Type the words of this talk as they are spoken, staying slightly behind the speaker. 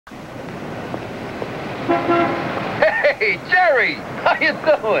Hey, Jerry! How you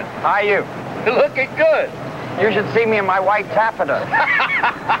doing? How are you? You're looking good. You should see me in my white taffeta.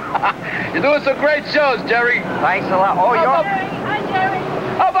 You're doing some great shows, Jerry. Thanks a lot. Oh, you're... Hi, Jerry.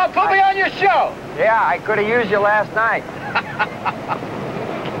 How about put me on your show? Yeah, I could have used you last night.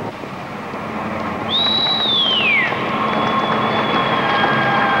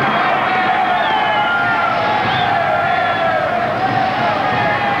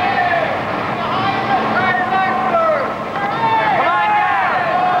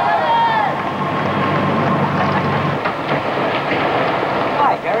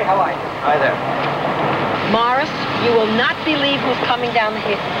 Hi there. Morris, you will not believe who's coming down the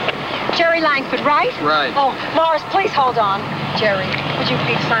hill. Jerry Langford, right? Right. Oh, Morris, please hold on. Jerry, would you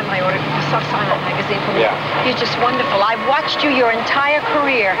please sign my sign that magazine for me? Yeah. You're just wonderful. I've watched you your entire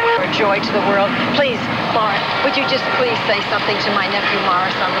career. You're a joy to the world. Please, Morris, would you just please say something to my nephew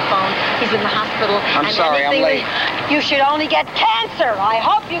Morris on the phone? He's in the hospital. I'm sorry, I'm late. You should only get cancer. I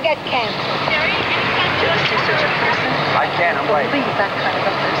hope you get cancer. Jerry, can you such a person? I can't, I'm late. Believe that kind of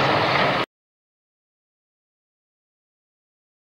a person.